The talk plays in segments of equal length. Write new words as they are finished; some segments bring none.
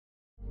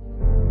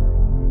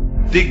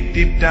Dig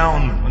deep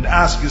down and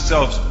ask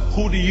yourselves,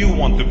 who do you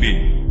want to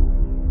be?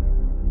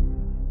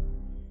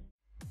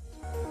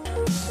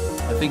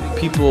 I think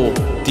people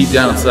deep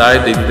down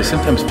inside, they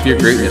sometimes fear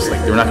greatness, like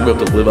they're not going to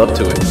be able to live up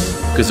to it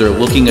because they're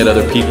looking at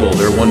other people,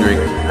 they're wondering,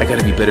 I got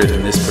to be better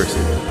than this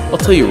person. I'll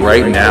tell you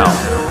right now,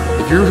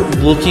 if you're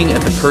looking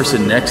at the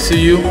person next to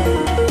you,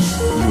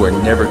 you are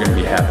never going to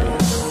be happy.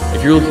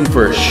 If you're looking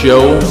for a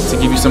show to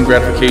give you some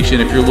gratification,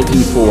 if you're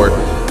looking for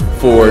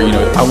you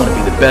know, I want to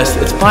be the best,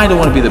 it's fine to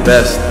want to be the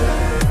best,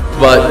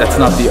 but that's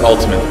not the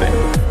ultimate thing.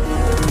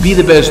 Be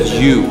the best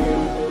you.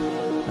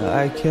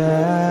 I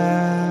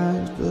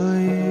can't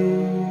believe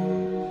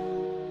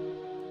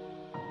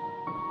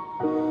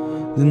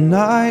the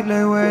night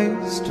lay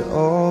waste to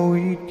all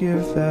we'd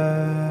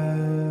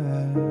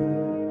given,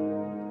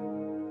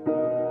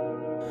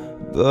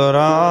 but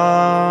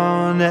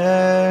honestly,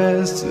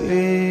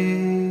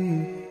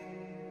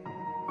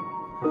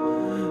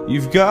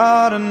 you've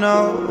gotta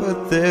know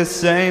that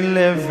this ain't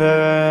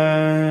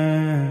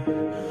living,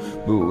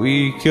 but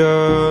we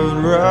could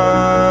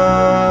run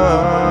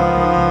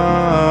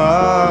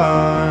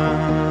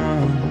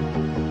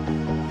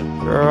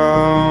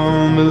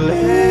from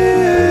Elysium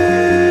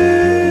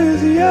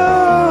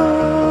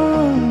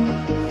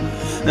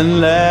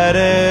and let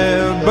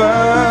it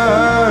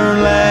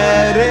burn,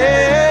 let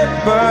it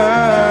burn.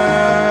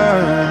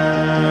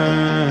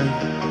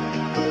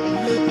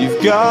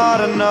 You've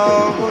gotta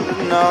know that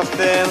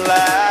nothing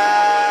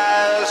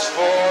lasts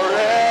forever.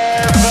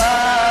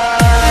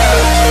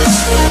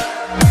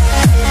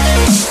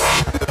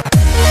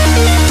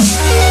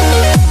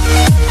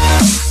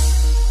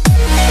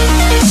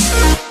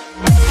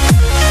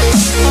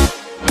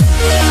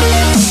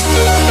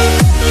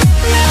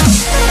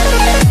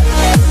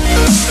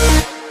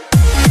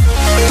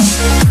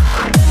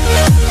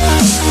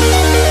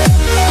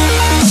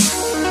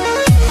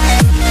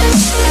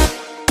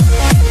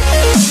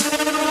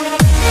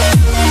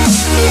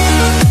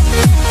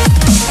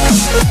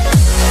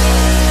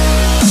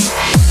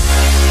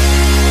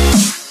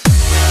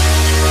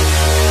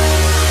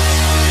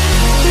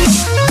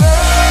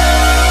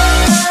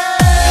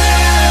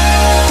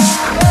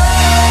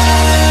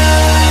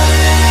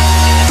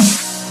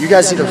 You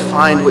guys need to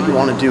find what you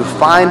want to do.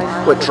 Find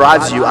what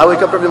drives you. I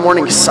wake up every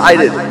morning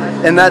excited,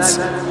 and I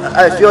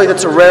feel like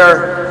that's a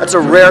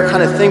rare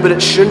kind of thing, but it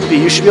shouldn't be.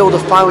 You should be able to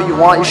find what you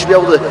want. You should be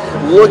able to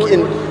look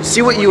and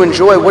see what you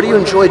enjoy. What do you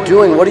enjoy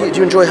doing? Do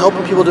you enjoy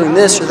helping people doing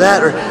this or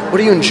that, or what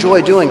do you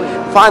enjoy doing?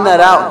 Find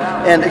that out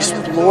and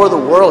explore the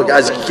world,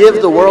 guys.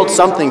 Give the world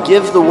something.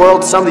 Give the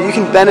world something. You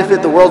can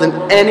benefit the world in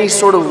any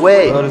sort of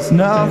way. But it's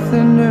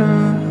nothing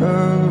new.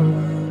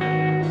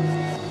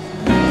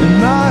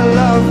 My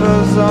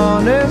lover's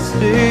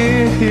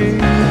honesty,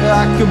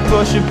 I could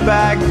push it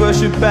back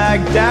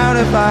down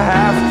if I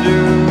have to,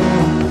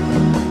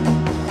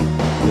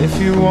 if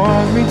you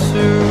want me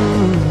to,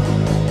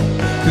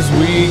 'cause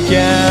we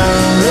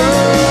can run,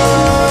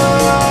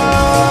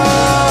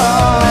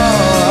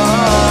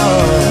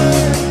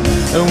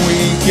 and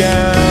we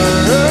can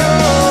run,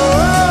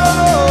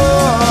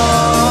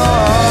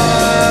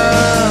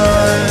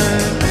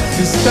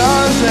 'cause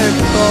stars they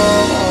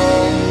fall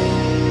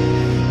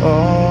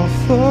all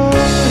for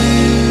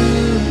you.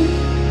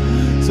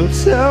 So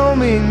tell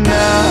me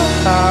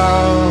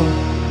now,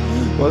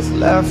 what's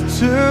left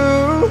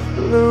to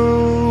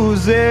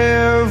lose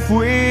if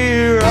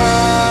we run?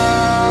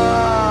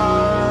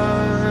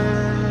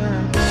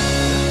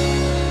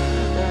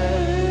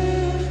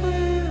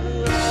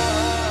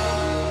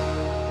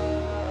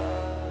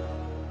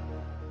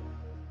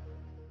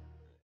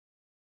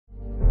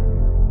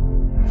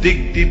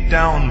 Dig deep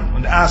down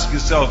and ask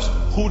yourselves,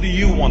 who do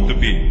you want to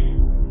be?